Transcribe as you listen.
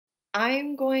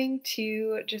I'm going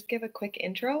to just give a quick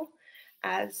intro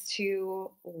as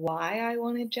to why I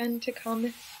wanted Jen to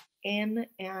come in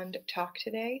and talk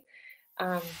today.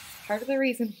 Part of the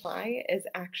reason why is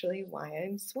actually why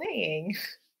I'm swaying.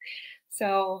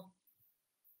 So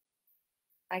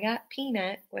I got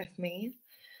Peanut with me.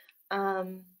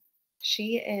 Um,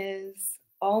 she is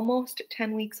almost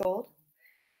 10 weeks old.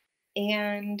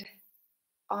 And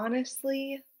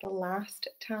honestly, the last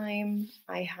time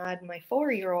I had my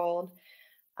 4-year-old,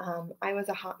 I was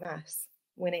a hot mess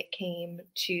when it came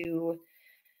to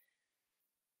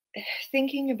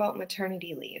thinking about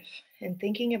maternity leave and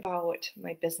thinking about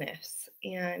my business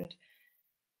and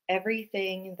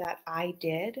everything that I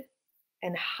did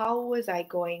and how was I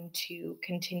going to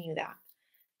continue that?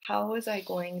 How was I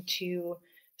going to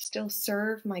still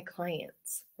serve my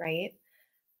clients, right?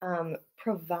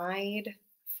 Provide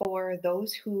for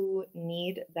those who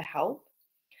need the help.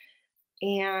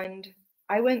 And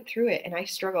I went through it and I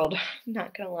struggled. I'm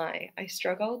not gonna lie. I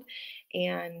struggled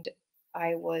and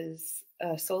I was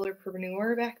a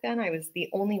solopreneur back then. I was the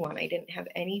only one. I didn't have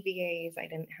any VAs, I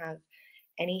didn't have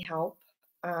any help.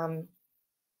 Um,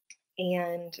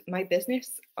 and my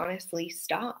business honestly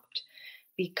stopped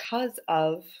because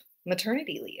of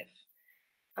maternity leave.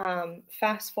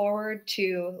 Fast forward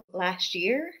to last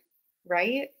year,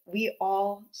 right? We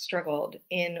all struggled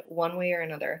in one way or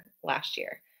another last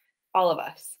year, all of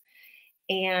us.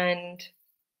 And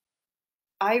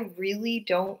I really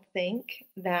don't think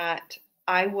that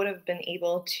I would have been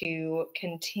able to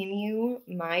continue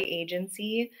my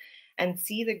agency and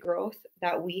see the growth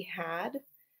that we had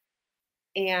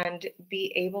and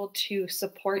be able to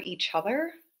support each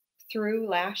other through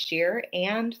last year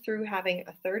and through having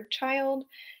a third child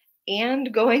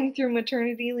and going through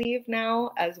maternity leave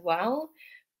now as well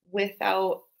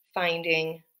without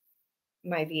finding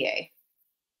my VA.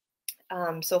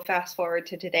 So fast forward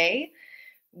to today,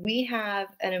 we have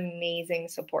an amazing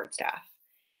support staff.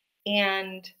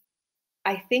 And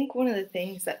I think one of the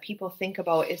things that people think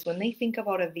about is when they think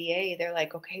about a VA, they're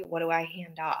like, okay, what do I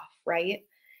hand off, right?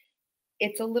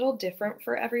 It's a little different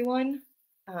for everyone.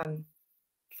 Um,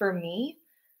 for me,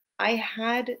 I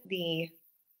had the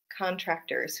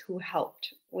contractors who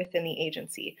helped within the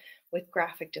agency with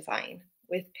graphic design,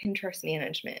 with Pinterest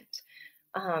management,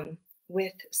 um,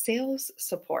 with sales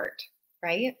support,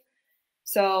 right?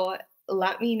 So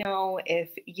let me know if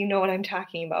you know what I'm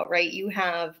talking about, right? You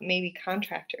have maybe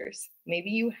contractors,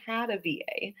 maybe you had a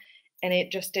VA and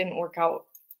it just didn't work out.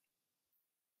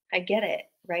 I get it,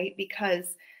 right?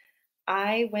 Because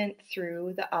I went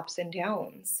through the ups and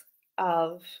downs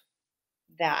of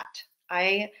that.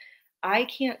 I I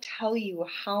can't tell you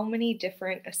how many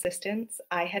different assistants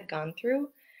I had gone through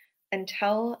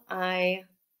until I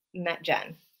met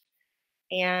Jen.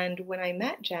 And when I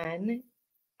met Jen,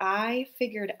 I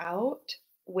figured out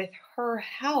with her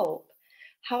help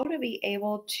how to be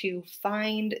able to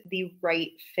find the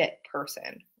right fit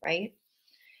person, right?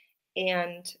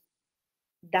 And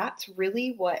that's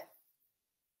really what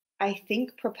I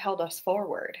think propelled us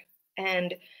forward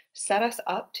and set us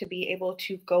up to be able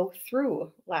to go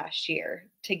through last year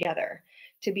together,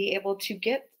 to be able to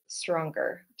get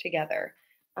stronger together,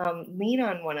 lean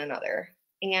on one another,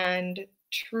 and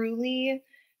truly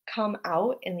come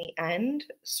out in the end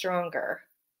stronger.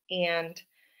 And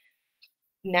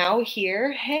now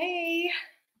here, hey,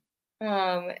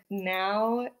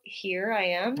 now here I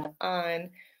am on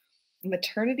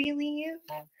maternity leave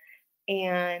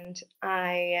and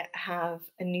I have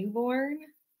a newborn.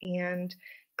 And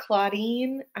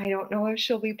Claudine, I don't know if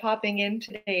she'll be popping in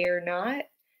today or not.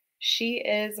 She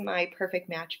is my perfect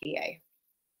match VA.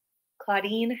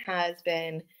 Claudine has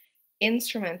been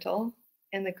instrumental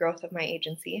in the growth of my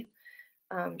agency.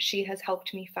 She has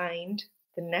helped me find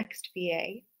the next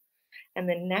VA and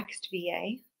the next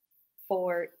VA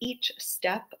for each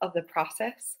step of the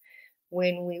process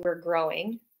when we were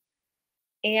growing.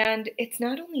 And it's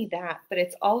not only that, but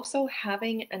it's also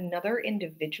having another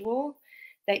individual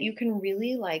that you can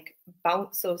really like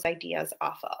bounce those ideas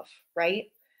off of,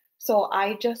 right? So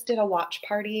I just did a watch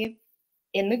party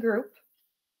in the group,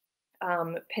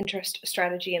 Pinterest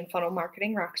Strategy and Funnel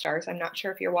Marketing Rockstars. I'm not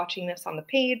sure if you're watching this on the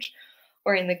page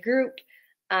or in the group,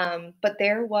 but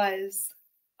there was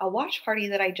a watch party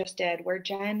that I just did where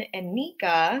Jen and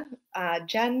Nika,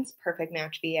 Jen's perfect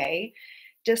match VA,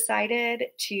 decided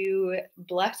to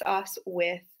bless us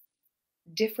with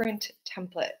different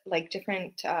template, like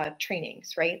different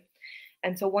trainings, right?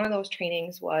 And so one of those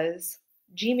trainings was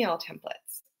Gmail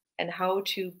templates and how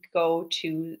to go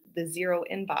to the zero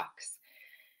inbox.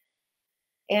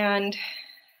 And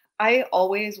I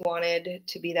always wanted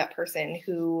to be that person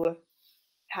who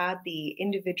had the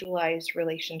individualized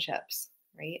relationships,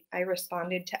 right? I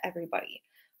responded to everybody.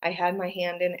 I had my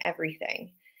hand in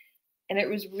everything. And it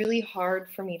was really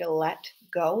hard for me to let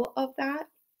go of that,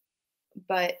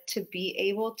 but to be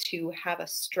able to have a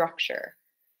structure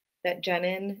that Jen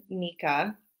and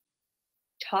Nika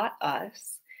taught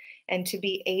us, and to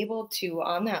be able to,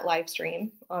 on that live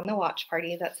stream, on the watch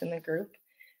party that's in the group,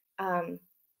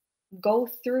 go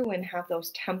through and have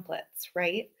those templates,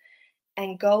 right?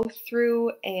 And go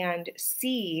through and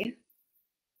see,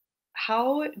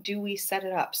 how do we set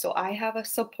it up? So I have a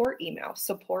support email,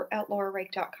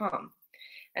 support@laurarike.com.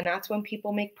 And that's when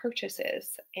people make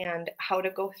purchases, and how to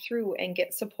go through and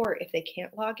get support if they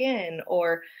can't log in,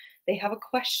 or they have a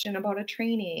question about a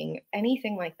training,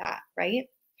 anything like that, right?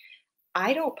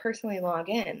 I don't personally log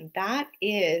in. That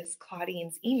is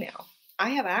Claudine's email. I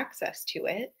have access to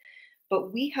it,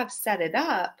 but we have set it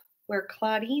up where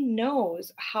Claudine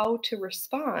knows how to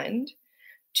respond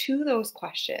to those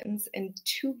questions and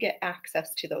to get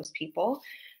access to those people,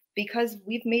 because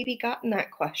we've maybe gotten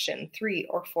that question 3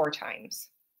 or 4 times,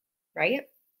 right?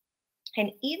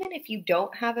 And even if you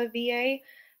don't have a VA,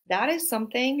 that is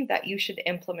something that you should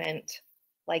implement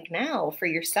like now for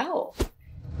yourself.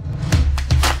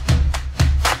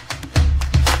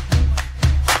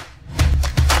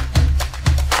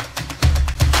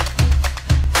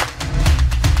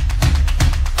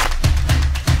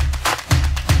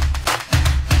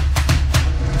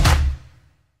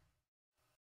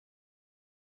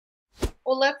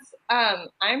 Well, let's,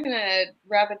 I'm going to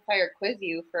rapid fire quiz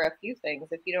you for a few things,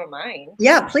 if you don't mind.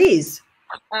 Yeah, please.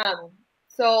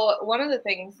 So one of the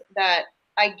things that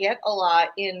I get a lot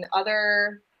in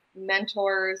other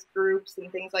mentors groups and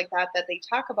things like that, that they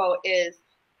talk about, is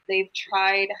they've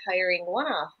tried hiring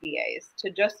one-off VAs to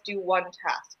just do one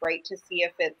task, right? To see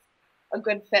if it's a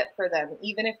good fit for them.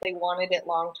 Even if they wanted it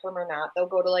long-term or not, they'll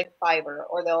go to like Fiverr,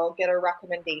 or they'll get a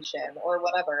recommendation or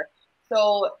whatever.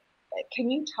 So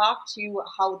can you talk to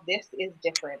how this is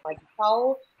different? Like,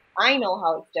 how, I know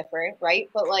how it's different, right?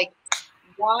 But like,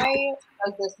 why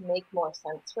does this make more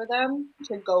sense for them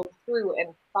to go through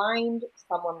and find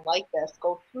someone like this,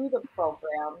 go through the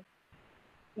program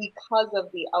because of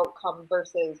the outcome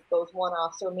versus those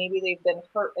one-offs, or maybe they've been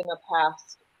hurt in the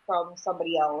past from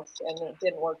somebody else and it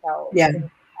didn't work out? Yeah.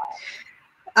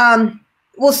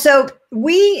 Well, so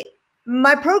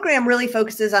my program really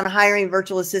focuses on hiring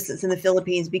virtual assistants in the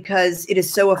Philippines because it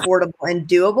is so affordable and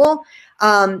doable.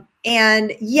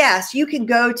 And yes, you can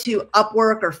go to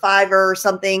Upwork or Fiverr or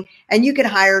something, and you can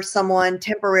hire someone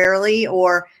temporarily,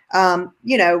 or,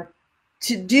 you know,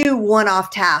 to do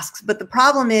one-off tasks. But the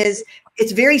problem is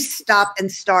it's very stop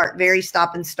and start,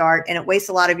 and it wastes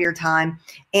a lot of your time,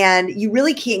 and you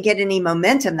really can't get any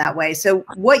momentum that way. So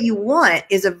what you want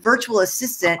is a virtual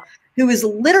assistant who is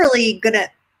literally going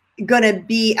to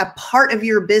be a part of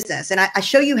your business. And I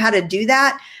show you how to do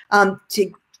that,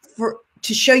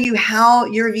 to show you how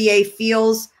your VA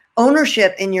feels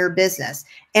ownership in your business.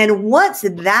 And once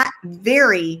that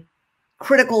very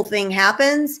critical thing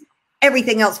happens,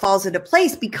 everything else falls into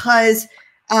place, because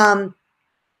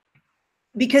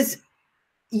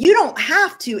you don't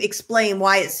have to explain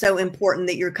why it's so important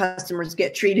that your customers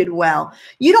get treated well.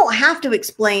 You don't have to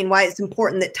explain why it's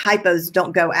important that typos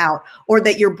don't go out, or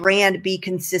that your brand be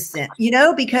consistent, you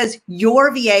know, because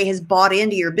your VA has bought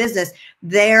into your business.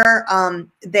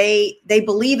 They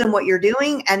believe in what you're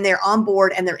doing, and they're on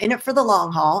board, and they're in it for the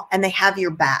long haul, and they have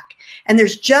your back. And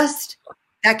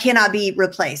that cannot be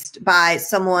replaced by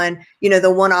someone, you know,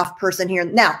 the one-off person here.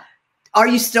 Now, are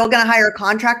you still going to hire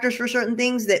contractors for certain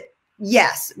things?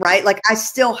 Yes, right? Like, I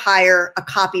still hire a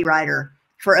copywriter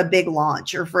for a big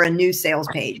launch or for a new sales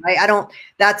page, right?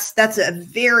 That's a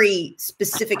very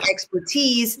specific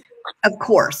expertise, of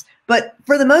course. But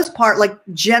for the most part, like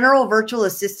general virtual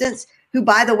assistants, who,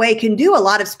 by the way, can do a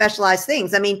lot of specialized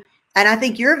things. I mean, and I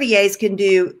think your VAs can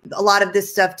do a lot of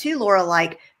this stuff too, Laura,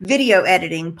 like video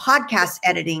editing, podcast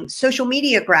editing, social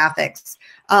media graphics,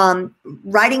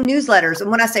 writing newsletters. And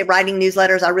when I say writing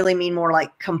newsletters, I really mean more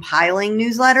like compiling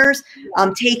newsletters,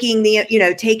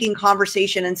 taking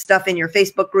conversation and stuff in your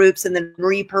Facebook groups and then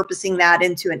repurposing that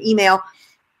into an email.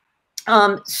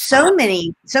 So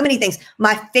many things.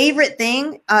 My favorite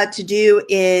thing to do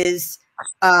is,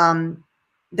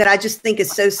 that I just think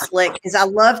is so slick, is I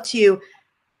love to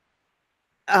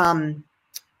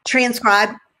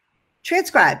transcribe.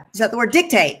 Is that the word?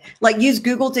 Dictate, like use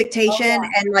Google dictation. Oh, yeah.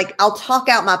 And like, I'll talk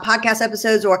out my podcast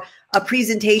episodes or a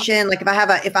presentation. Like if I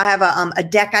have a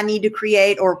deck I need to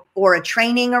create, or a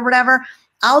training or whatever,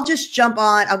 I'll just jump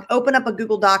on, I'll open up a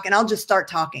Google Doc and I'll just start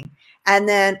talking. And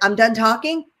then I'm done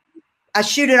talking. I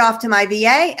shoot it off to my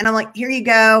VA and I'm like, here you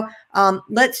go.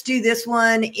 Let's do this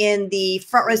one in the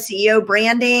front row CEO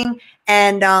branding.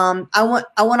 And I want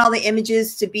all the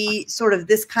images to be sort of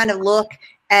this kind of look.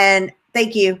 And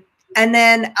thank you. And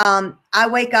then I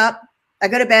wake up, I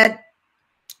go to bed,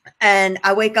 and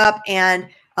I wake up, and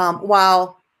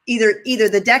while either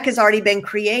the deck has already been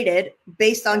created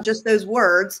based on just those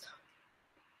words,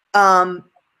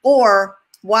 or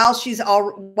while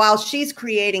she's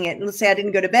creating it, and let's say I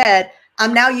didn't go to bed,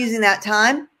 I'm now using that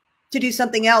time to do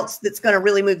something else that's going to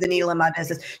really move the needle in my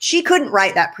business. She couldn't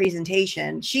write that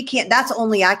presentation. She can't. That's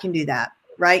only I can do that,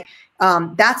 right?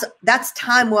 That's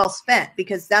time well spent,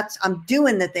 because I'm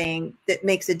doing the thing that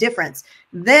makes a difference.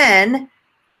 Then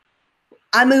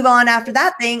I move on after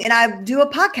that thing and I do a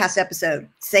podcast episode.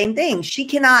 Same thing. She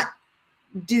cannot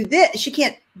do this. She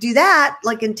can't do that,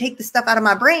 like, and take the stuff out of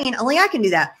my brain. Only I can do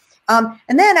that.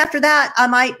 And then after that, I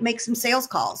might make some sales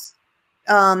calls.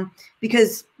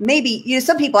 Because maybe,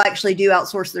 some people actually do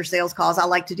outsource their sales calls. I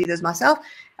like to do those myself.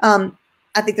 I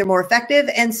think they're more effective.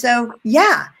 And so,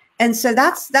 yeah. And so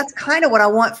that's kind of what I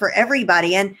want for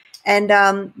everybody. And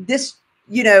this,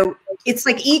 it's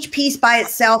like each piece by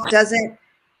itself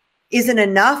isn't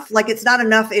enough. Like, it's not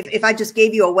enough if I just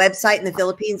gave you a website in the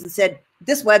Philippines and said,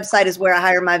 this website is where I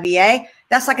hire my VA.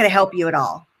 That's not going to help you at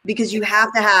all, because you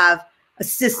have to have a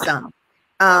system.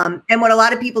 And what a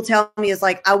lot of people tell me is,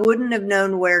 like, I wouldn't have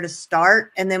known where to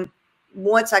start. And then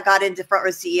once I got into Front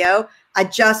Row CEO, I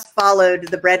just followed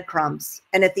the breadcrumbs,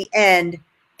 and at the end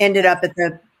ended up at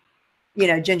the,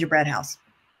 gingerbread house.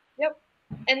 Yep.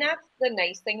 And that's the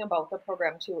nice thing about the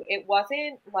program too. It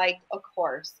wasn't like a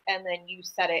course and then you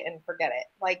set it and forget it.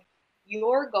 Like,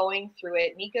 you're going through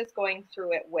it. Nika's going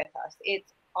through it with us.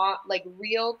 It's like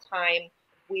real time.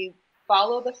 We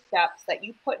follow the steps that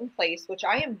you put in place, which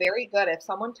I am very good. If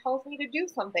someone tells me to do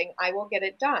something, I will get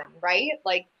it done, right?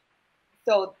 Like,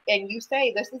 so, and you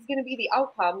say, this is going to be the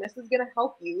outcome, this is going to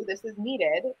help you, this is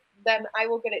needed, then I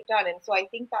will get it done. And so I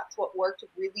think that's what worked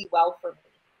really well for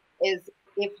me, is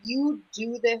if you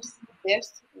do this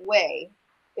way,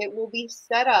 it will be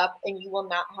set up and you will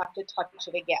not have to touch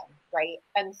it again, right?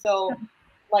 And so,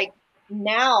 like,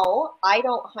 now I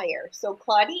don't hire. So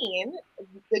Claudine,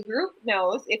 the group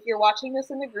knows, if you're watching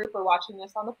this in the group or watching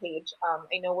this on the page,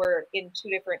 I know we're in two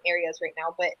different areas right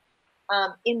now, but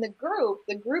in the group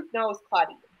knows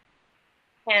Claudine.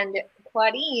 And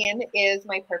Claudine is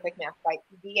my perfect match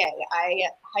VA. I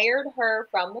hired her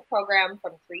from the program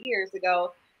from 3 years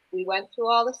ago. We went through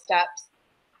all the steps.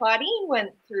 Claudine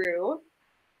went through,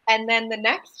 and then the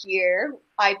next year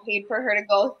I paid for her to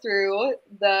go through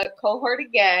the cohort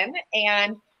again,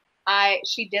 and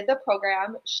she did the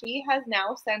program. She has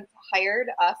now since hired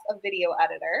us a video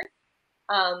editor,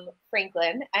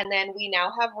 Franklin, and then we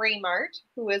now have Raymart,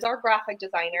 who is our graphic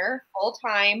designer,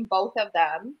 full-time, both of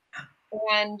them.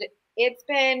 And it's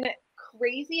been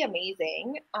crazy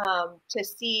amazing to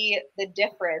see the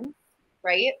difference,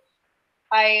 right?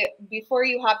 Before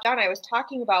you hopped on, I was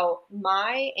talking about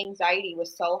my anxiety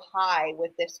was so high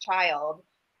with this child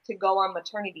to go on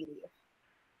maternity leave,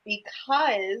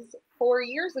 because 4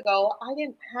 years ago, I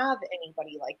didn't have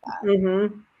anybody like that.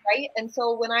 Mm-hmm. Right? And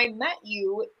so when I met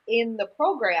you in the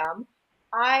program,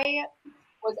 I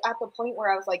was at the point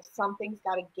where I was like, something's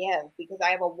got to give, because I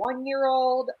have a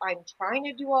 1-year-old. I'm trying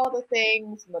to do all the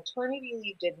things. Maternity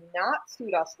leave did not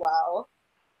suit us well.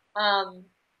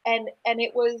 And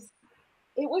it was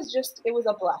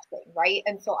a blessing, right?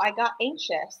 And so I got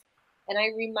anxious, and I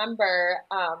remember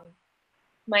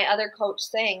my other coach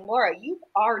saying, Laura, you've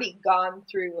already gone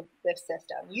through this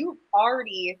system. You've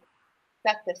already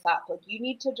set this up. Like, you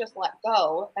need to just let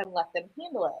go and let them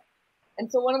handle it. And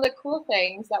so one of the cool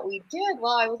things that we did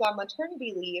while I was on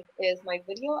maternity leave is my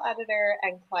video editor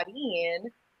and Claudine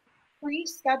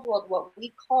pre-scheduled what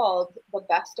we called the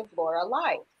Best of Laura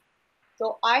Live.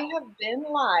 So I have been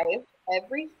live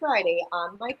every Friday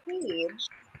on my page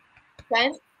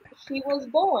since she was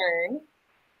born,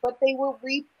 but they were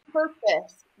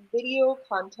repurposed video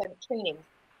content trainings.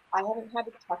 I haven't had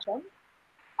to touch them.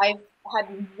 I've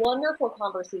had wonderful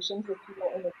conversations with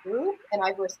people in the group, and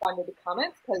I've responded to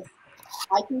comments, because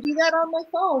I can do that on my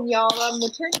phone, y'all, on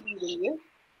maternity leave.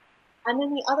 And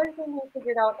then the other thing we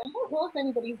figured out, I don't know if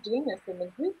anybody's doing this in the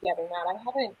group yet or not. I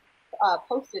haven't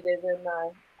posted it in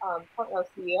the Front Row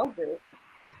CEO group,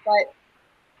 but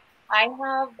I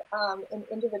have an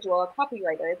individual, a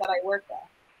copywriter that I work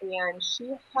with, and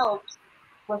she helps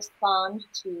respond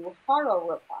to Haro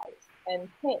replies and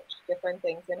pitch different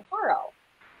things in Haro.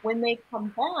 When they come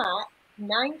back,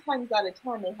 9 times out of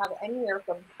 10, they have anywhere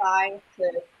from 5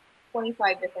 to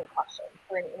 25 different questions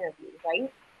for an interview,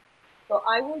 right? So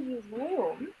I will use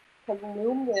Loom, because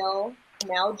Loom will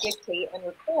now dictate and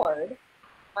record.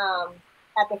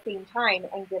 at the same time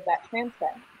and give that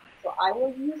transcript. So I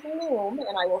will use Loom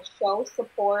and I will show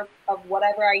support of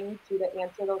whatever I need to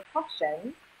answer those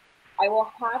questions. I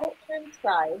will have it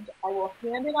transcribed. I will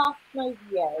hand it off to my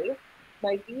VA.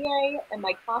 My VA and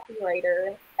my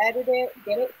copywriter edit it,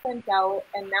 get it sent out,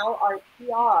 and now our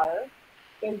PR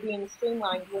is being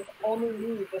streamlined with only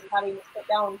me just having to sit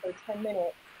down for 10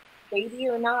 minutes, baby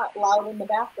or not, loud in the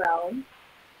background,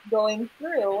 going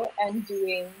through and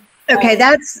doing. Okay,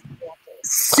 that's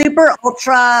super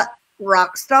ultra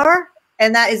rock star.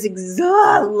 And that is I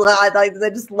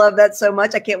just love that so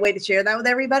much. I can't wait to share that with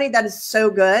everybody. That is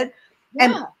so good. Yeah.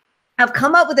 And I've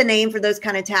come up with a name for those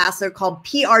kind of tasks. They're called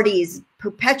PRDs,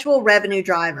 perpetual revenue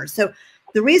drivers. So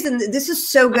the reason this is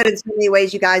so good in so many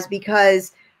ways, you guys,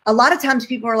 because a lot of times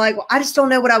people are like, well, I just don't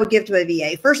know what I would give to a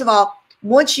VA. First of all,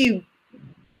 once you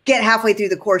get halfway through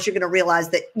the course, you're going to realize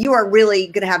that you are really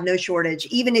going to have no shortage.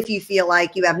 Even if you feel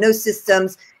like you have no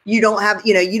systems, you don't have,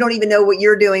 you don't even know what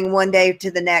you're doing one day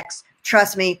to the next.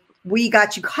 Trust me, we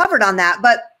got you covered on that.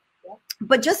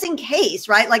 But just in case,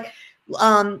 right? Like,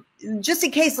 just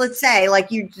in case, let's say like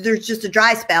there's just a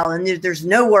dry spell and there's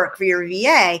no work for your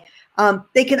VA,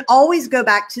 they can always go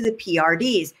back to the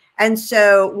PRDs. And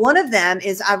so one of them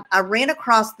is I ran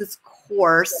across this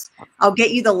course. I'll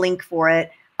get you the link for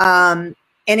it. And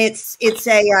it's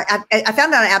I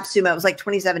found it on AppSumo. It was like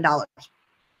 $27.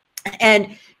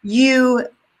 And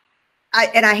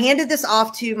I handed this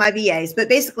off to my VAs, but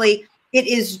basically it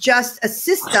is just a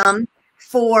system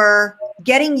for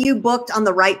getting you booked on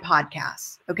the right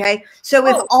podcasts. Okay. So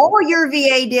if all your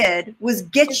VA did was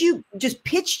just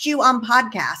pitched you on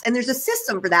podcasts, and there's a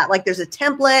system for that, like there's a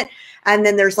template, and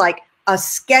then there's like a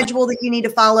schedule that you need to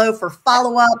follow for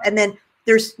follow-up. And then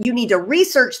you need to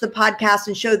research the podcast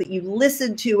and show that you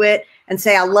listened to it and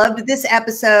say, I loved this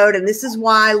episode, and this is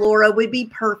why Laura would be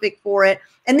perfect for it.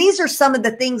 And these are some of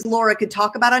the things Laura could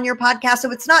talk about on your podcast.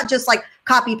 So it's not just like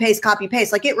copy, paste.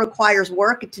 Like it requires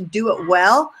work to do it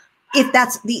well. If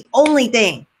that's the only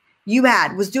thing you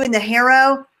had was doing the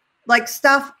Haro like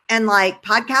stuff and like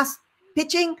podcast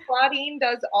pitching. Claudine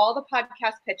does all the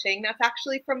podcast pitching. That's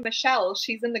actually from Michelle.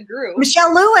 She's in the group.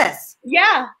 Michelle Lewis.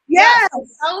 Yeah. Yes. Yeah.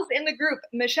 Michelle's in the group.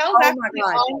 Michelle's actually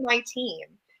on my team.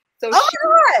 So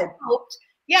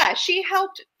she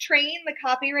helped train the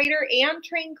copywriter and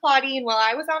train Claudine while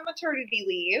I was on maternity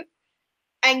leave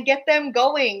and get them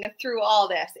going through all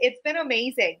this. It's been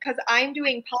amazing because I'm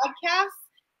doing podcasts.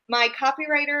 My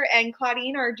copywriter and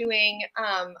Claudine are doing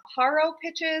Haro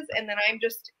pitches, and then I'm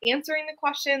just answering the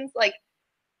questions. Like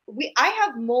I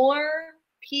have more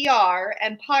PR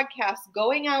and podcasts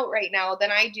going out right now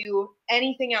than I do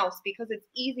anything else because it's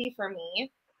easy for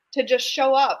me to just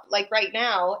show up like right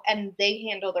now and they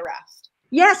handle the rest.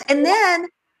 Yes. And then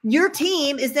your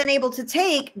team is then able to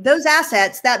take those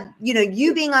assets that,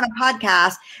 you being on a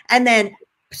podcast and then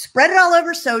spread it all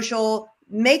over social,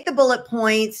 make the bullet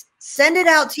points, send it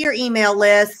out to your email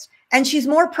list. And she's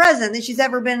more present than she's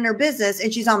ever been in her business.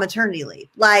 And she's on maternity leave.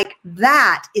 Like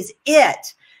that is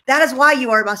it. That is why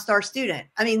you are my star student.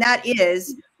 I mean, that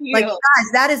is like,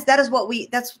 guys, that is what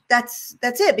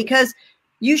that's it, because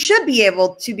you should be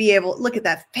able to look at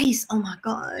that face. Oh my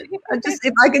God. I just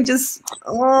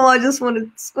want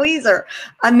to squeeze her.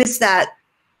 I miss that.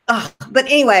 But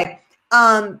anyway,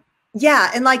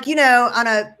 yeah. And like, on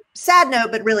a sad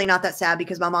note, but really not that sad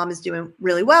because my mom is doing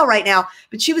really well right now,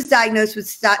 but she was diagnosed with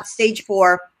stage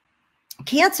 4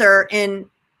 cancer in,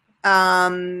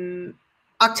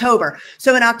 October.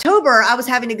 So in October, I was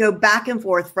having to go back and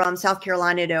forth from South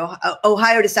Carolina to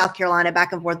Ohio to South Carolina,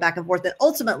 back and forth. And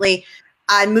ultimately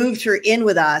I moved her in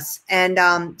with us. And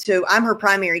so I'm her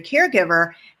primary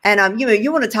caregiver. And,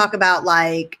 you want to talk about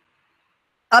like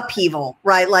upheaval,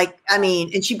 right? Like, I mean,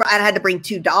 and I had to bring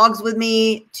 2 dogs with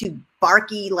me, 2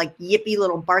 barky, like yippy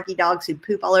little barky dogs who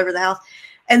poop all over the house.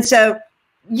 And so,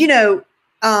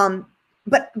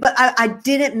 but I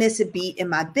didn't miss a beat in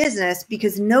my business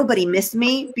because nobody missed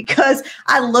me, because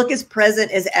I look as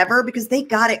present as ever because they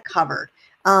got it covered.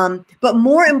 But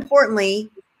more importantly,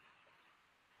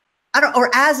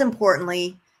 as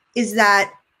importantly is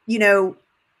that, you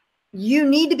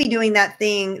need to be doing that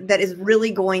thing that is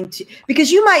really going to,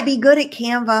 because you might be good at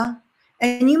Canva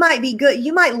and you might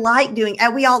like doing,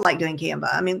 and we all like doing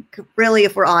Canva. I mean, really,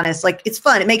 if we're honest, like it's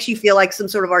fun. It makes you feel like some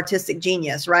sort of artistic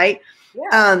genius, right?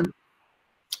 Yeah.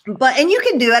 And you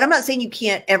can do it. I'm not saying you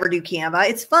can't ever do Canva.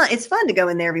 It's fun. It's fun to go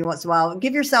in there every once in a while.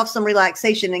 Give yourself some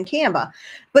relaxation in Canva.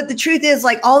 But the truth is,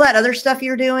 like all that other stuff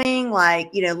you're doing, like,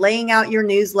 laying out your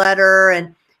newsletter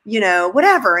and,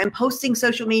 whatever, and posting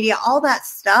social media, all that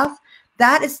stuff,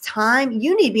 that is time.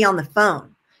 You need to be on the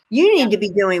phone. You need to be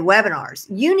doing webinars.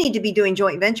 You need to be doing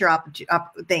joint venture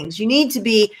things. You need to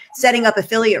be setting up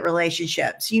affiliate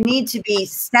relationships. You need to be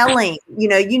selling. You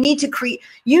know, you need to create.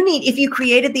 If you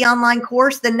created the online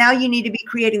course, then now you need to be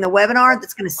creating the webinar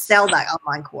that's going to sell that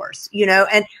online course. You know,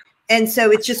 and so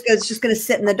it's just going to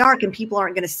sit in the dark, and people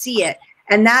aren't going to see it.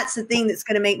 And that's the thing that's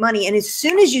going to make money. And as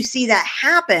soon as you see that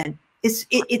happen,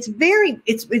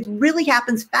 it really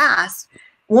happens fast.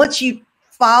 Once you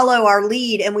follow our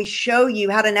lead and we show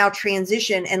you how to now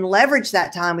transition and leverage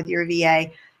that time with your VA,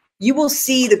 you will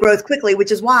see the growth quickly,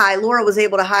 which is why Laura was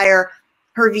able to hire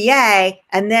her VA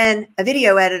and then a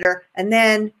video editor and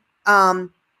then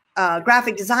a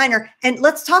graphic designer. And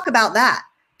let's talk about that.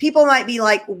 People might be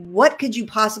like, what could you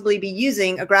possibly be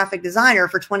using a graphic designer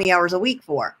for 20 hours a week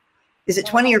for? Is it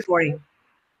 20 or 40?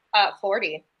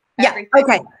 40. Yeah. Everything.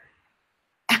 Okay.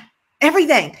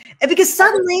 Everything. Because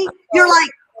suddenly you're like,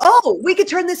 oh, we could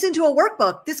turn this into a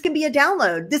workbook. This can be a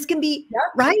download. This can be,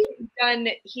 right?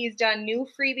 He's done new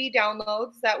freebie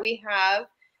downloads that we have.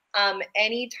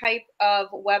 Any type of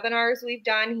webinars we've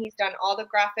done, he's done all the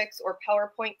graphics or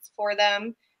PowerPoints for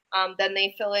them. Then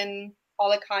they fill in all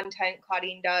the content,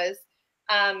 Claudine does.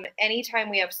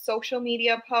 Anytime we have social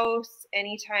media posts,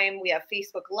 anytime we have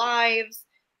Facebook Lives,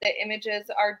 the images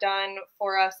are done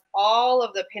for us. All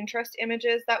of the Pinterest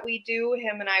images that we do,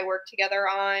 him and I work together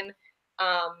on.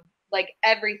 Like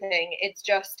everything, it's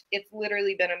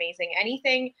literally been amazing.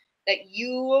 Anything that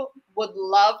you would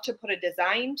love to put a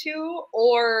design to,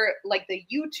 or like the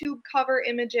YouTube cover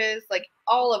images, like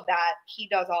all of that, he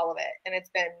does all of it. And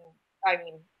it's been, I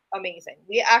mean, amazing.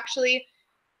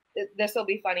 This will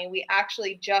be funny. We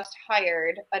actually just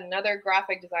hired another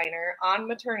graphic designer on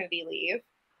maternity leave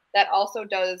that also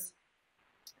does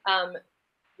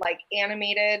like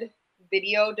animated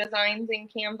video designs in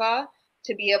Canva,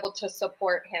 to be able to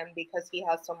support him because he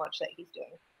has so much that he's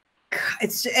doing.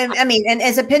 And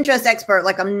as a Pinterest expert,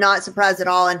 like, I'm not surprised at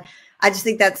all. And I just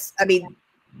think that's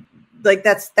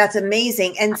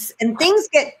amazing. And things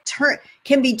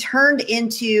can be turned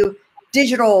into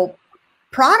digital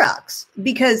products,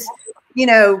 because, you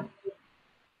know,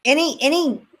 any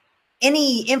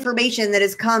information that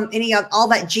has come, all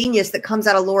that genius that comes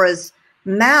out of Laura's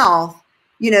mouth,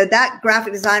 you know, that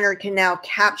graphic designer can now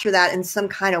capture that in some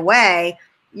kind of way,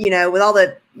 you know, with all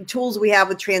the tools we have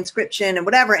with transcription and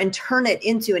whatever, and turn it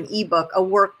into an ebook, a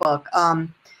workbook,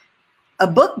 a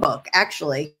book,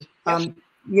 actually,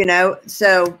 you know,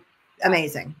 so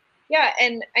amazing. Yeah.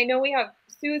 And I know we have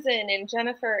Susan and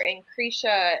Jennifer and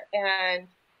Krisha and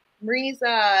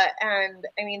Marisa, and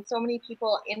I mean, so many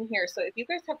people in here. So if you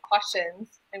guys have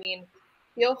questions, I mean,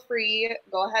 feel free,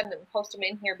 go ahead and post them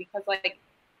in here, because like,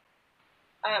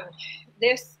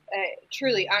 this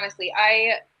truly, honestly,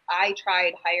 I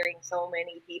tried hiring so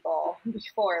many people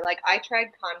before. Like, I tried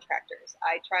contractors,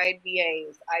 I tried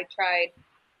VAs,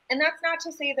 and that's not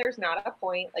to say there's not a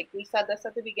point. Like, we said this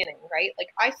at the beginning, right? Like,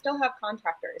 I still have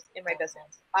contractors in my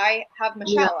business. I have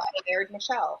Michelle. I hired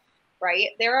Michelle, right?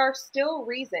 There are still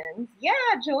reasons. Yeah,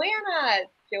 Joanna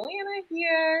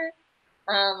here.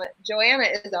 Joanna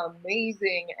is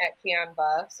amazing at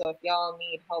Canva. So if y'all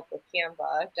need help with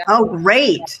Canva, definitely. Oh,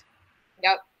 great.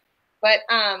 Yep.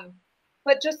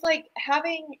 But just like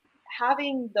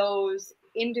having those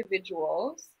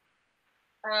individuals,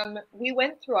 we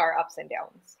went through our ups and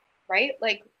downs, right?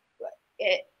 Like,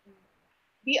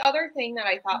 the other thing that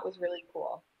I thought was really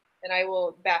cool, and I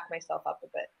will back myself up a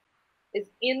bit, is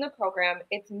in the program,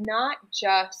 it's not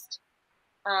just,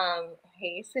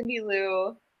 hey, Cindy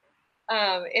Lou,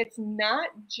 it's not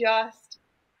just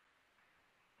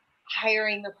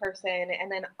hiring the person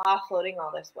and then offloading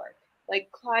all this work.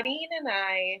 Like, Claudine and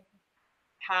I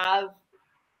have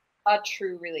a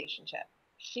true relationship.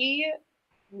 She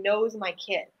knows my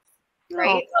kids,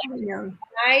 right? Oh, yeah.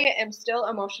 I am still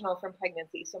emotional from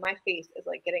pregnancy, so my face is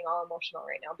like getting all emotional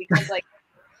right now, because like,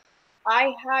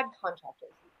 I had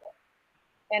contractors before,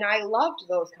 and I loved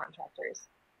those contractors,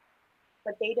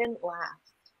 but they didn't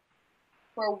last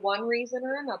for one reason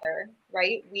or another,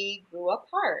 right? We grew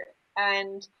apart,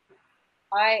 and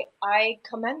I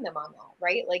commend them on that,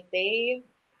 right? Like,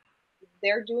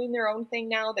 they're doing their own thing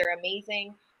now. They're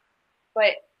amazing.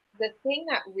 But the thing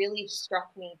that really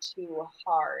struck me too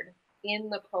hard in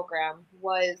the program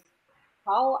was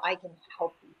how I can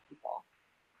help these people,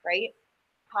 right?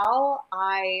 How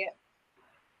I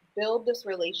build this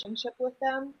relationship with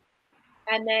them,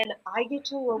 and then I get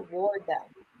to reward them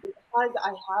because I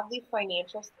have the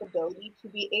financial stability to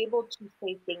be able to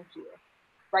say thank you,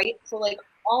 right? So like,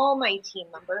 all my team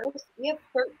members, we have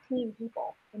 13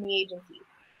 people in the agency.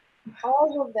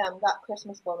 All of them got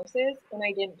Christmas bonuses, and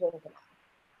I didn't blink an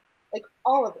eye. Like,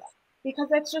 all of them. Because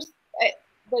that's just,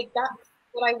 like, that's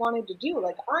what I wanted to do.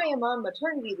 Like, I am on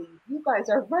maternity leave. You guys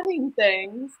are running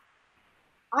things.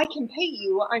 I can pay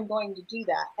you. I'm going to do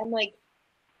that. And like,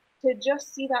 to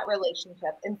just see that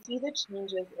relationship and see the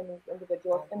changes in these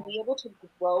individuals and be able to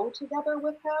grow together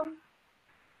with them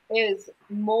is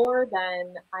more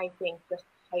than I think just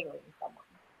hiring someone,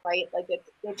 right? Like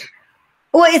it's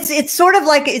well, it's sort of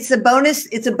like it's a bonus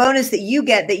that you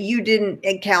get that you didn't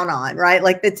count on, right?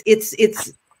 Like it's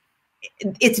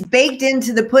baked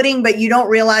into the pudding, but you don't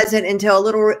realize it until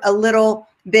a little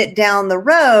bit down the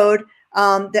road.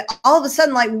 That all of a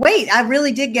sudden, like, wait, I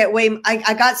really did get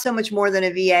I got so much more than a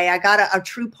VA. I got a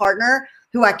true partner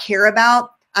who I care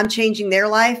about. I'm changing their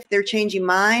life. They're changing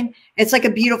mine. It's like a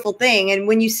beautiful thing. And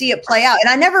when you see it play out, and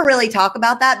I never really talk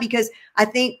about that because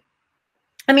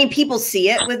I mean, people see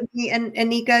it with me and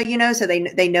Nika, you know, so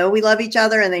they know we love each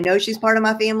other and they know she's part of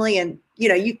my family. And, you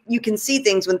know, you can see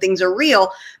things when things are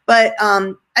real, but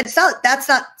that's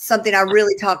not something I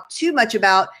really talk too much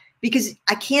about because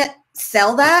I can't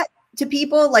sell that to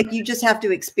people. Like, you just have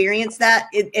to experience that.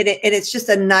 And it's just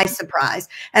a nice surprise.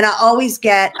 And I always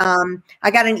get,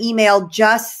 I got an email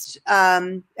just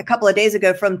a couple of days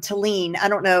ago from Talene. I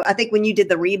don't know. I think when you did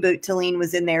the reboot, Talene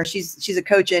was in there. She's a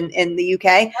coach in the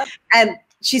UK. And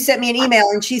she sent me an email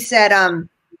and she said,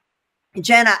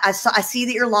 Jen, I see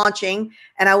that you're launching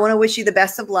and I want to wish you the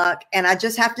best of luck. And I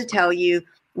just have to tell you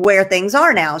where things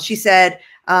are now. She said,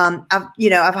 I've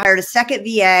hired a second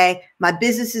VA. My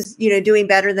business is, doing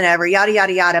better than ever, yada,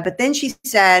 yada, yada. But then she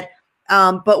said,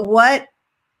 but what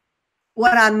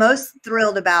I'm most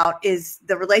thrilled about is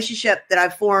the relationship that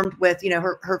I've formed with,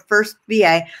 her first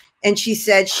VA. And she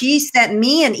said, she sent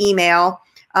me an email,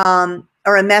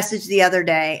 or a message the other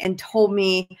day and told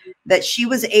me that she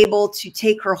was able to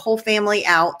take her whole family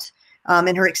out,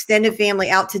 and her extended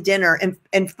family out to dinner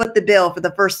and foot the bill for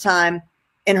the first time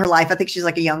in her life. I think she's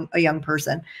like a young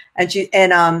person. And she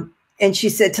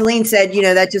said, Talene said,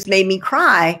 that just made me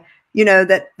cry,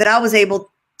 that I was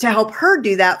able to help her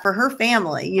do that for her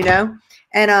family,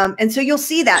 and so you'll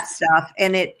see that stuff.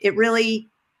 And it really,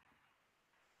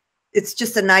 it's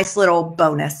just a nice little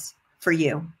bonus for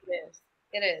you.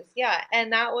 It is. Yeah. And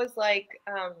that was like,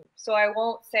 so I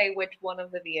won't say which one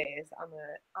of the VAs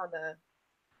on the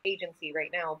agency right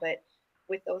now, but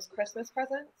with those Christmas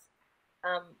presents,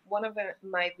 one of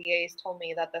my VAs told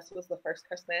me that this was the first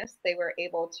Christmas they were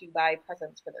able to buy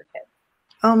presents for their kids.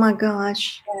 Oh my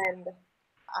gosh. And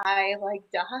I like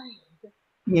died.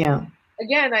 Yeah.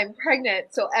 Again, I'm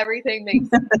pregnant, so everything makes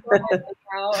sense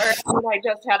now. Or I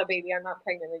just had a baby. I'm not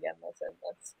pregnant again. Listen,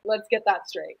 let's get that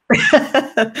straight.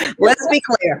 Let's be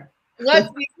clear. Let's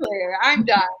be clear. I'm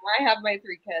done. I have my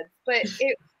 3 kids, but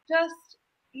it just,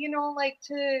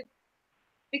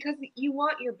 because you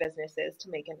want your businesses to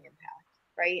make an impact,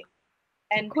 right?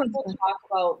 And people talk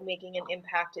about making an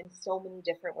impact in so many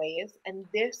different ways, and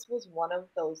this was one of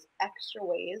those extra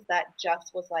ways that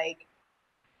just was like,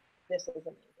 this is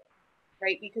amazing.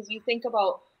 Right? Because you think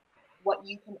about what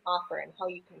you can offer and how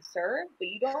you can serve, but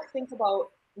you don't think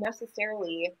about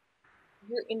necessarily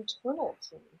your internal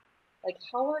team. Like,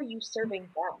 how are you serving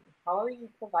them? How are you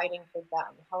providing for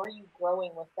them? How are you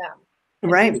growing with them?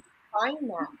 And right. You find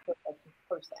that perfect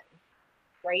person,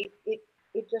 right?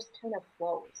 It just kind of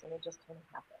flows and it just kind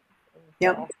of happens. And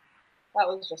yep. So that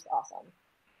was just awesome.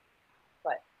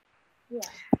 But yeah.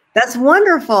 That's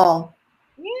wonderful.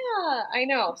 Yeah, I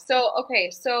know. So,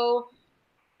 okay. So,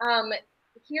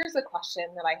 here's a question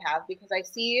that I have because I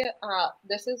see,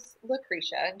 this is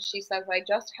Lucretia, and she says, I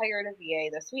just hired a VA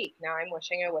this week. Now I'm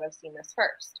wishing I would have seen this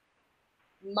first.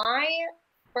 My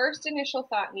first initial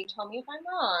thought, and you tell me if I'm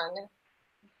wrong,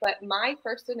 but my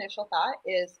first initial thought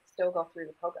is still go through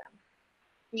the program.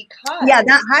 Because yeah,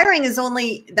 that hiring is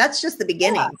that's just the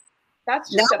beginning. Yeah, that's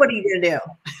just now what are you going to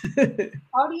do?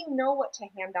 How do you know what to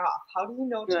hand off? How do you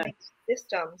know to make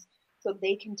systems so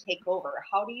they can take over?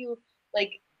 How do you,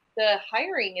 the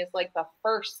hiring is like the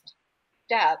first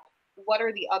step. What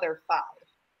are the other 5,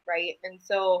 right? And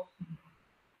so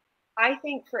I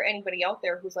think for anybody out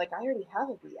there who's like, I already have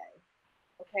a VA,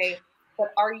 okay,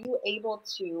 but are you able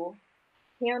to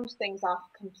hand things off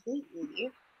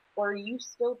completely, or are you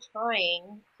still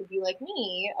trying to be like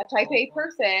me, a type A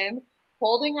person,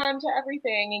 holding on to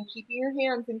everything and keeping your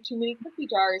hands in too many cookie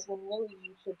jars when really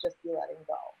you should just be letting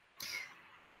go?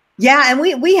 Yeah, and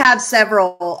we have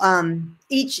several,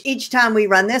 each time we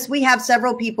run this, we have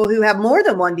several people who have more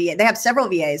than one VA. They have several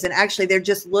VAs, and actually they're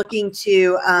just looking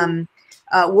to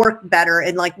work better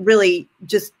and really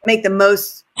just make the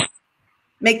most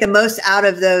out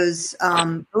of those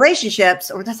relationships.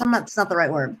 Or that's not the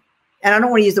right word. And I don't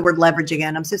want to use the word leverage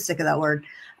again. I'm so sick of that word.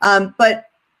 But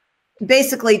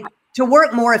basically to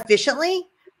work more efficiently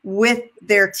with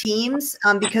their teams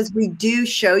because we do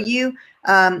show you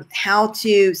how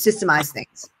to systemize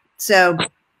things. So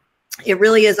it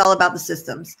really is all about the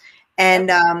systems.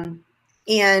 And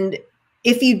and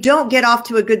if you don't get off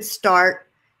to a good start,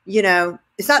 you know,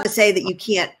 it's not to say that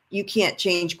you can't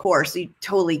change course. You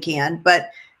totally can,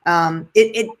 but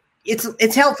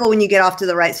it's helpful when you get off to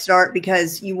the right start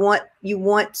because you want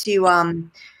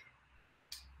to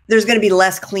there's going to be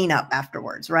less cleanup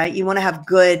afterwards, right? You want to have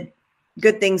good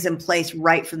things in place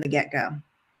right from the get-go.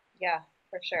 Yeah,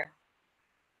 for sure.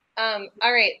 All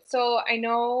right. So I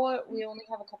know we only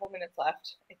have a couple minutes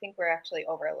left. I think we're actually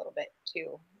over a little bit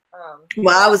too.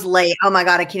 Well, I was late. Oh my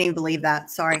God. I can't even believe that.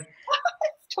 Sorry.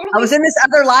 Totally. I was in this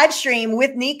other live stream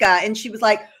with Nika and she was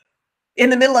like, in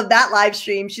the middle of that live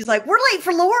stream, she's like, we're late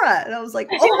for Laura. And I was like,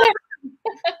 oh.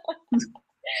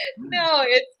 No,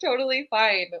 it's totally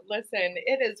fine. Listen,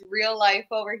 it is real life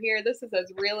over here. This is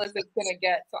as real as it's gonna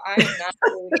get. So I am not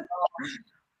worried at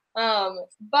all.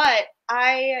 But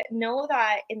I know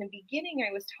that in the beginning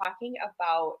I was talking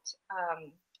about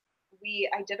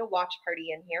I did a watch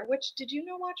party in here, which did you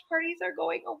know watch parties are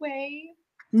going away?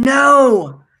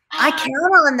 No, I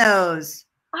count on those.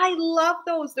 I love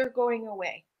those. They're going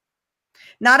away.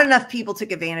 Not enough people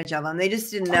took advantage of them. They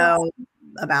just didn't know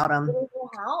about them. I don't know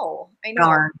how. I know.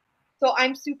 Darn. So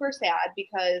I'm super sad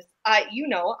because I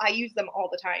use them all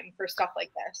the time for stuff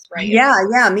like this, right?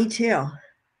 Yeah, me too.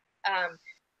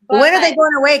 But when are they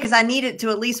going away? Because I need it to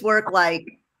at least work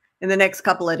like in the next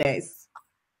couple of days.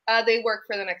 They work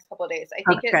for the next couple of days. I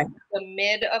think it's the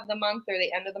mid of the month or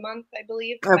the end of the month, I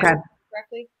believe. Okay.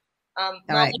 Correctly.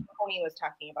 Right. Tony was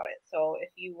talking about it. So if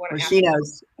you want to, she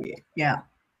knows. Yeah.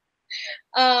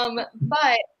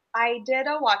 But I did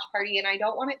a watch party, and I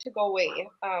don't want it to go away.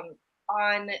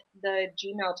 On the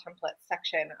Gmail template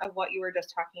section of what you were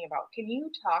just talking about, can you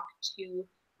talk to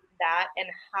that and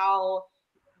how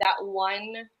that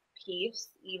one piece,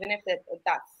 even if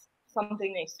that's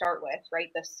something they start with, right?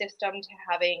 The system to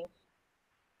having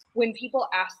when people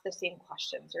ask the same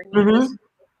questions or need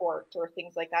support or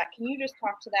things like that. Can you just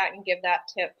talk to that and give that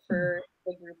tip for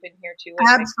the group in here too?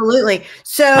 Absolutely.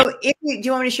 So do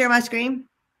you want me to share my screen?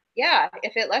 Yeah,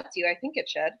 if it lets you, I think it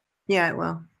should. Yeah, it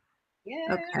will.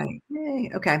 Yeah. Okay.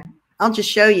 Yay. Okay. I'll just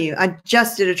show you. I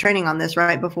just did a training on this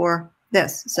right before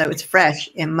this, so it's fresh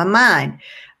in my mind.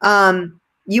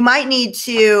 You might need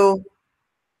to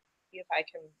see if I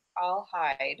can. I'll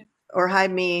hide or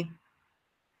hide me.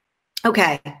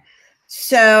 Okay.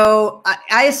 So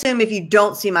I assume if you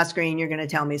don't see my screen, you're going to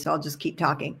tell me. So I'll just keep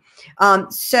talking.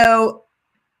 So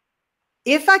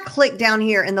if I click down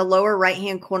here in the lower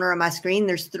right-hand corner of my screen,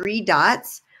 there's 3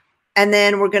 dots. And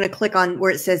then we're going to click on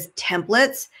where it says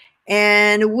templates.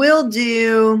 And we'll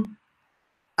do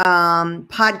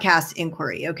podcast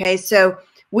inquiry. Okay. So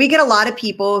we get a lot of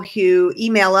people who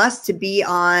email us to be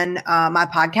on my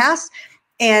podcast.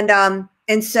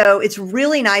 And so it's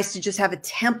really nice to just have a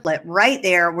template right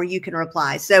there where you can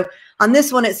reply. So on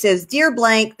this one, it says, Dear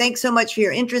Blank, thanks so much for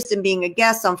your interest in being a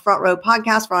guest on Front Row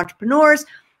Podcast for Entrepreneurs.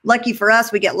 Lucky for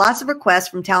us, we get lots of requests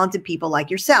from talented people like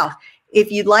yourself.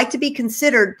 If you'd like to be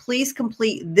considered, please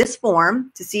complete this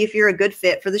form to see if you're a good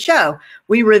fit for the show.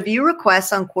 We review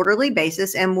requests on a quarterly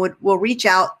basis and we'll reach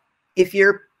out if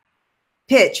your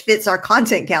pitch fits our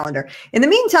content calendar. In the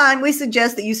meantime, we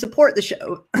suggest that you support the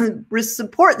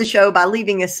show by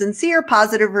leaving a sincere,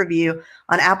 positive review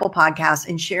on Apple Podcasts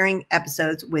and sharing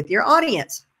episodes with your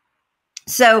audience.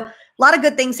 So a lot of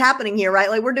good things happening here, right?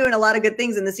 Like we're doing a lot of good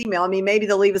things in this email. I mean, maybe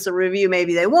they'll leave us a review,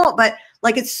 maybe they won't, but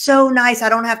like, it's so nice. I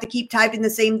don't have to keep typing the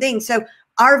same thing. So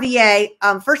our VA,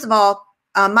 first of all,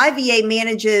 my VA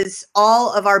manages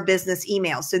all of our business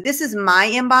emails. So this is my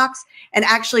inbox. And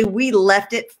actually we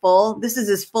left it full. This is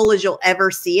as full as you'll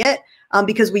ever see it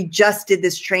because we just did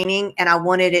this training and I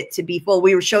wanted it to be full.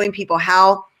 We were showing people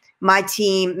how my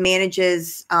team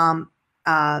manages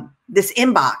this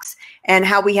inbox and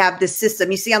how we have this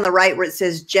system. You see on the right where it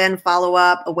says Jen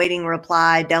follow-up, awaiting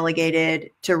reply, delegated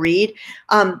to read.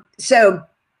 So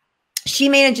she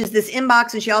manages this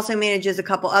inbox and she also manages a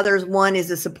couple others. One is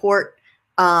a support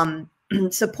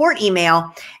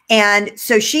email. And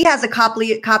so she has a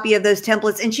copy of those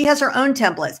templates and she has her own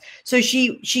templates. So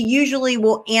she usually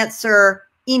will answer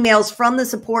emails from the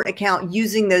support account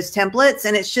using those templates.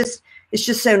 And it's just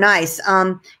so nice.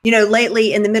 You know,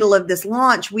 lately in the middle of this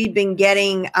launch, we've been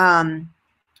getting, okay,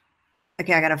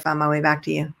 I got to find my way back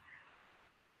to you.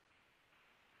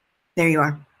 There you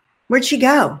are. Where'd she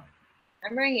go?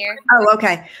 I'm right here. Oh,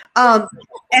 okay.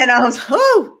 And I was,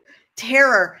 oh,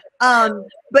 terror.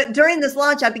 But during this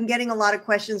launch, I've been getting a lot of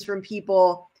questions from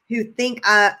people who think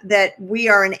that we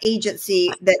are an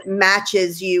agency that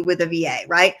matches you with a VA,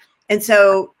 right? And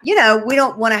so, you know, we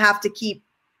don't want to have to keep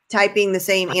typing the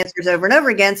same answers over and over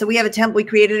again. So we have a we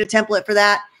created a template for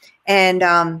that, and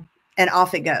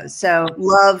off it goes. So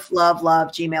love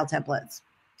Gmail templates.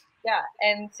 Yeah,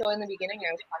 and so in the beginning,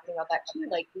 I was talking about that too.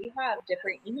 Like, we have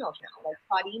different emails now. Like,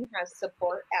 Claudine has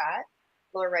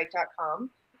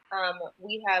support@laurarike.com.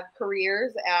 We have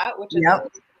careers at, which is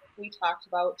Yep. we talked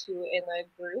about too in the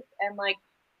group, and like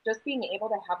just being able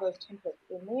to have those templates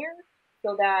in there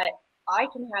so that I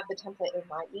can have the template in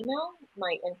my email,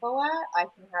 my info at, I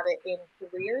can have it in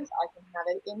careers, I can have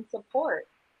it in support,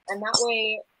 and that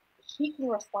way she can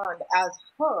respond as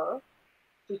her.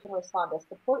 She can respond as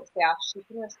support staff. She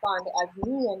can respond as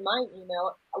me in my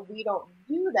email. We don't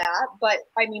do that, but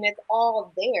I mean, it's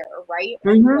all there, right?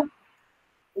 Mm-hmm.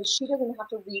 She doesn't have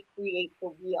to recreate the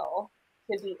wheel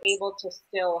to be able to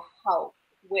still help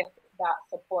with that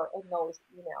support in those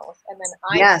emails. And then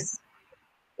Yes.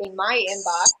 in my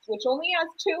inbox, which only has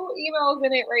 2 emails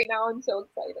in it right now, I'm so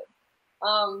excited.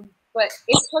 But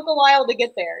it took a while to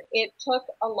get there. It took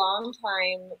a long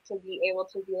time to be able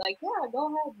to be like, yeah, go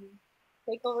ahead and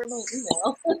take over my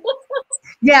email.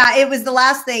 Yeah, it was the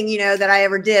last thing, you know, that I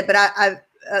ever did, but I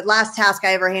last task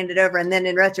I ever handed over. And then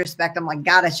in retrospect, I'm like,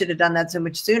 God, I should have done that so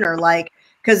much sooner. Like,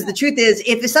 because the truth is,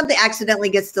 if something accidentally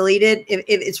gets deleted, if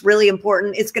it's really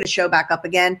important, it's going to show back up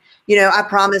again. You know, I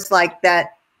promise like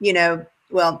that, you know,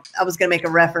 well, I was going to make a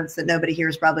reference that nobody here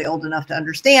is probably old enough to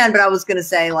understand, but I was going to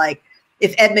say, like,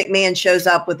 if Ed McMahon shows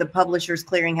up with the Publishers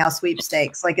Clearinghouse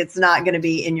sweepstakes, like, it's not going to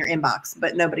be in your inbox,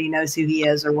 but nobody knows who he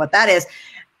is or what that is.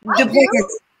 The point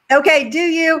is, okay, do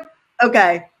you?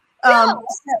 Okay. Yeah.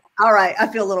 All right. I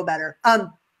feel a little better.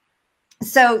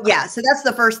 So yeah, so that's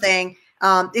the first thing.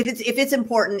 If it's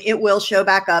important, it will show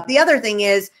back up. The other thing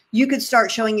is you could start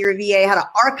showing your VA how to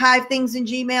archive things in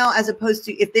Gmail, as opposed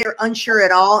to if they're unsure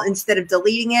at all, instead of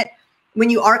deleting it. When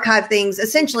you archive things,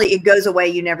 essentially it goes away.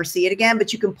 You never see it again,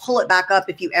 but you can pull it back up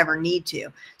if you ever need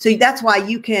to. So that's why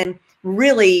you can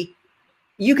really,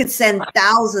 you could send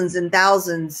thousands and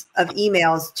thousands of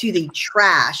emails to the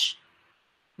trash,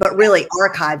 but really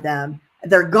archive them.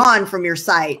 They're gone from your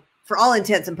site. For all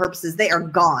intents and purposes, they are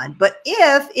gone. But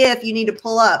if you need to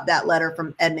pull up that letter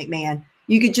from Ed McMahon,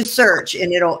 you could just search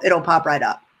and it'll pop right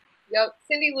up. Yep.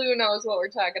 Cindy Lou knows what we're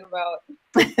talking about.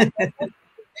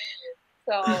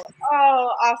 So,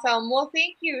 oh, awesome. Well,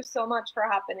 thank you so much for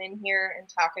hopping in here and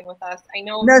talking with us. I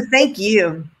know. No, thank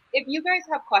you. If you guys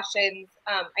have questions,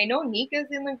 I know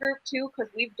Nika's in the group too,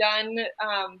 because we've done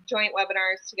joint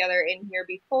webinars together in here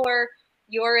before.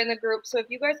 You're in the group. So if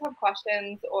you guys have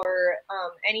questions or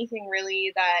anything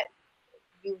really that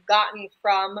you've gotten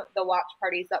from the watch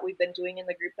parties that we've been doing in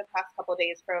the group the past couple of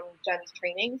days from Jen's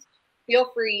trainings, feel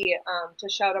free to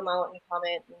shout them out and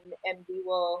comment, and we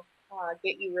will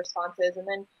get you responses. And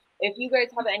then if you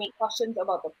guys have any questions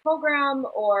about the program,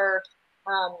 or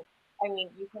I mean,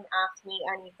 you can ask me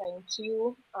anything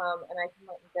too, and I can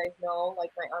let you guys know,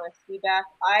 like, my honest feedback.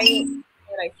 I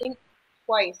think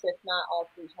twice, if not all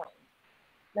 3 times.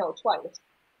 No, twice,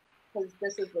 because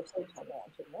this is the 3rd time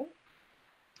launching, right?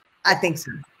 I think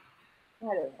so. I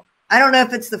don't know. I don't know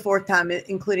if it's the 4th time,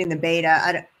 including the beta.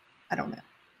 I don't know.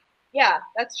 Yeah,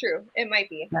 that's true. It might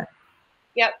be. Yeah.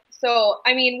 Yep. So,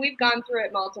 I mean, we've gone through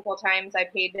it multiple times. I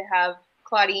paid to have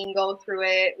Claudine go through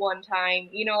it one time.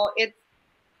 You know,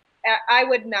 I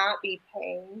would not be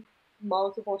paying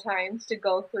multiple times to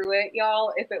go through it,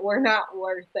 y'all, if it were not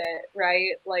worth it,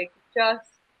 right? Like, just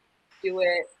do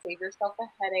it. Save yourself a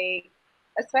headache,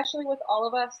 especially with all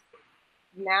of us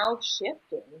now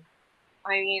shifting.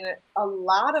 I mean, a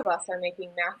lot of us are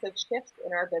making massive shifts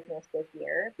in our business this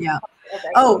year. Yeah.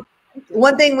 Oh,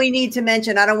 one thing we need to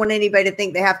mention, I don't want anybody to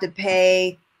think they have to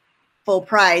pay full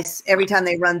price every time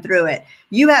they run through it.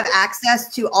 You have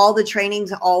access to all the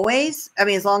trainings always. I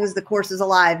mean, as long as the course is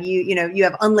alive, you know, you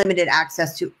have unlimited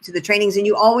access to the trainings, and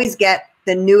you always get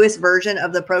the newest version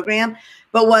of the program.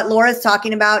 But what Laura's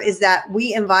talking about is that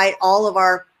we invite all of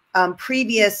our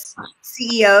previous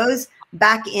CEOs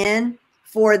back in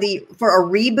for a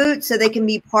reboot, so they can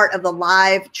be part of the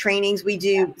live trainings. We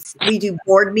do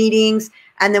board meetings,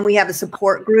 and then we have a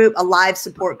support group, a live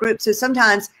support group. So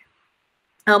sometimes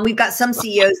we've got some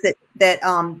CEOs that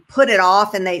put it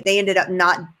off, and they ended up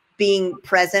not being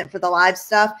present for the live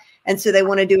stuff, and so they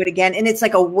want to do it again, and it's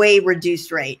like a way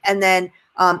reduced rate. And then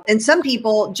and some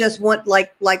people just want,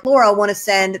 like Laura, want to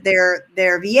send their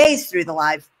VAs through the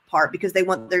live part because they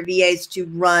want their VAs to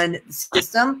run the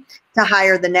system to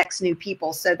hire the next new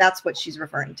people. So that's what she's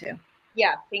referring to.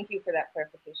 Yeah, thank you for that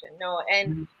clarification. No,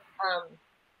 and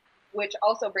which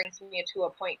also brings me to a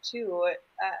point too.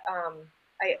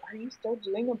 are you still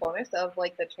doing a bonus of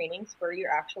like the trainings for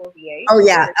your actual VA? Oh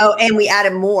yeah. Oh, and we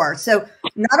added more. So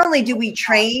not only do we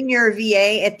train your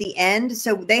VA at the end,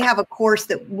 so they have a course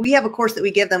that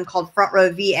we give them called Front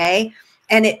Row VA,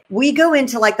 and we go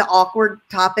into like the awkward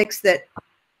topics that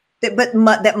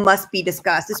must be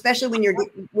discussed, especially when you're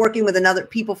working with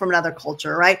people from another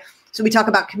culture, right? So we talk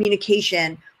about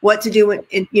communication, what to do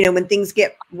when things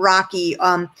get rocky,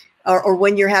 or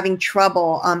when you're having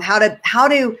trouble, how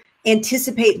to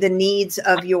anticipate the needs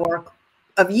of you,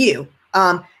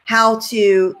 how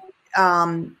to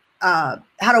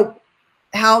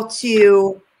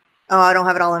I don't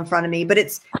have it all in front of me, but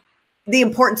it's the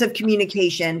importance of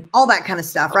communication, all that kind of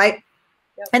stuff, right?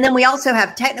 Yep. And then we also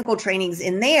have technical trainings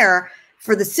in there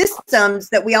for the systems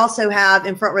that we also have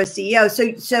in Front Row CEO.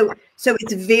 So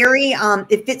it's very,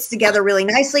 it fits together really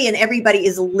nicely, and everybody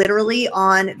is literally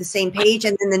on the same page.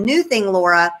 And then the new thing,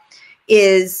 Laura,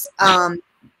 is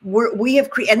we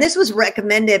have created, and this was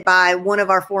recommended by one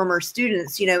of our former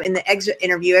students, in the exit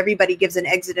interview. Everybody gives an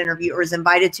exit interview or is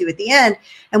invited to at the end,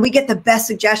 and we get the best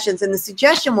suggestions. And the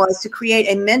suggestion was to create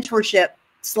a mentorship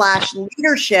 /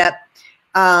 leadership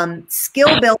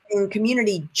skill building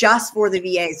community just for the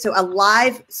VA. So a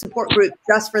live support group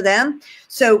just for them.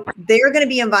 So they're going to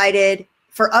be invited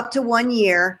for up to 1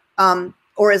 year,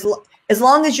 or as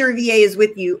long as your VA is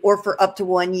with you, or for up to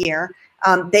 1 year.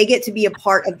 They get to be a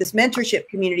part of this mentorship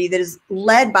community that is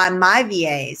led by my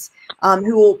VAs,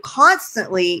 who will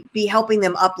constantly be helping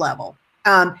them up level.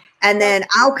 And then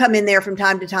I'll come in there from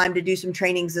time to time to do some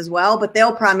trainings as well, but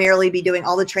they'll primarily be doing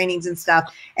all the trainings and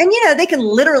stuff. And, they can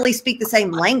literally speak the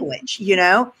same language,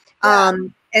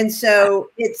 and so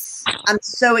I'm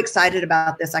so excited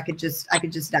about this. I could just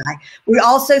die. We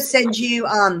also send you,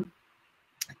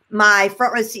 my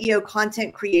Front Row CEO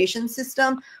content creation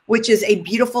system, which is a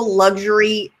beautiful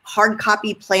luxury hard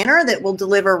copy planner that will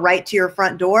deliver right to your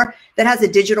front door, that has a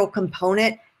digital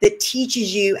component that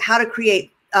teaches you how to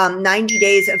create 90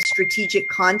 days of strategic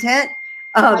content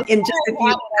in just a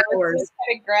few hours.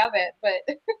 I to grab it, but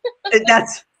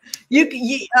that's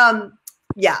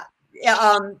yeah.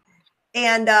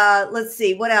 And let's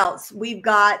see what else we've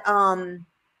got.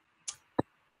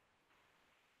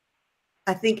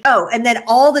 I think, and then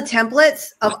all the templates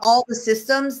of all the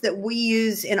systems that we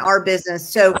use in our business.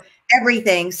 So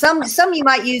everything, some you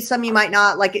might use, some you might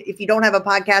not. Like if you don't have a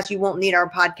podcast, you won't need our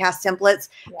podcast templates,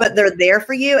 but they're there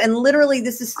for you. And literally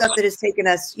this is stuff that has taken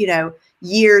us,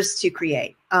 years to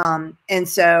create. And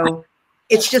so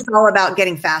it's just all about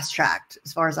getting fast tracked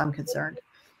as far as I'm concerned.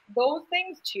 Those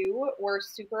things too were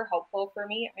super helpful for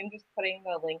me. I'm just putting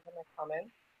the link in the comments.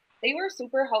 They were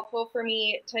super helpful for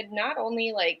me to not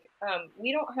only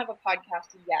we don't have a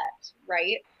podcast yet,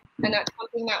 right? And that's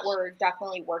something that we're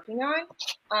definitely working on.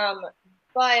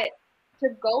 But to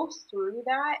go through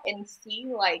that and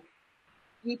see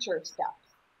future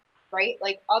steps, right?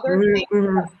 Like other things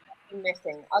that we're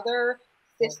missing, other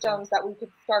systems that we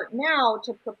could start now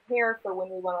to prepare for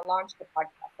when we want to launch the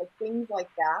podcast, like things like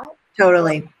that.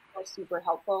 Totally. Are super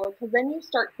helpful, because then you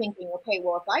start thinking, okay,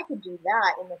 well, if I could do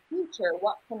that in the future,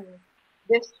 what can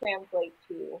this translate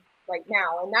to right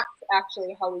now? And that's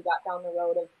actually how we got down the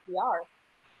road of PR.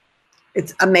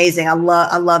 It's amazing. I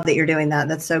love that you're doing that.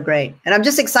 That's so great. And I'm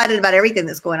just excited about everything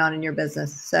that's going on in your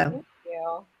business. So thank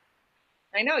you.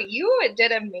 I know you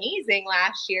did amazing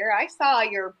last year. I saw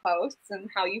your posts and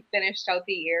how you finished out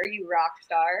the year. You rock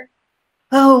star.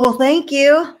 Oh, well, thank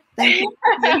you. Thank you.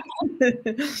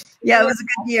 Yeah, it was a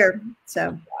good year. So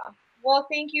yeah. Well,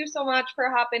 thank you so much for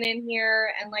hopping in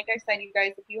here. And like I said, you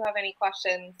guys, if you have any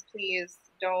questions, please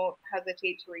don't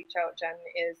hesitate to reach out. Jen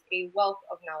is a wealth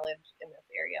of knowledge in this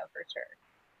area for sure.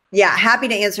 Yeah, happy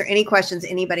to answer any questions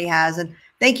anybody has. And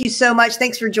thank you so much.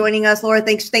 Thanks for joining us, Laura.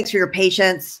 Thanks for your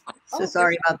patience. So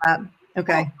sorry about that.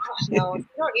 Okay. Oh, gosh, no, you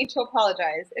don't need to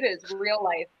apologize. It is real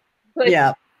life. But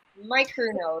yeah. My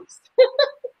crew knows.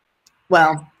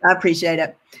 Well, I appreciate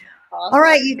it. Awesome. All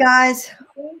right, you guys.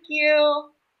 Thank you.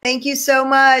 Thank you so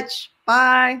much.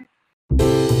 Bye.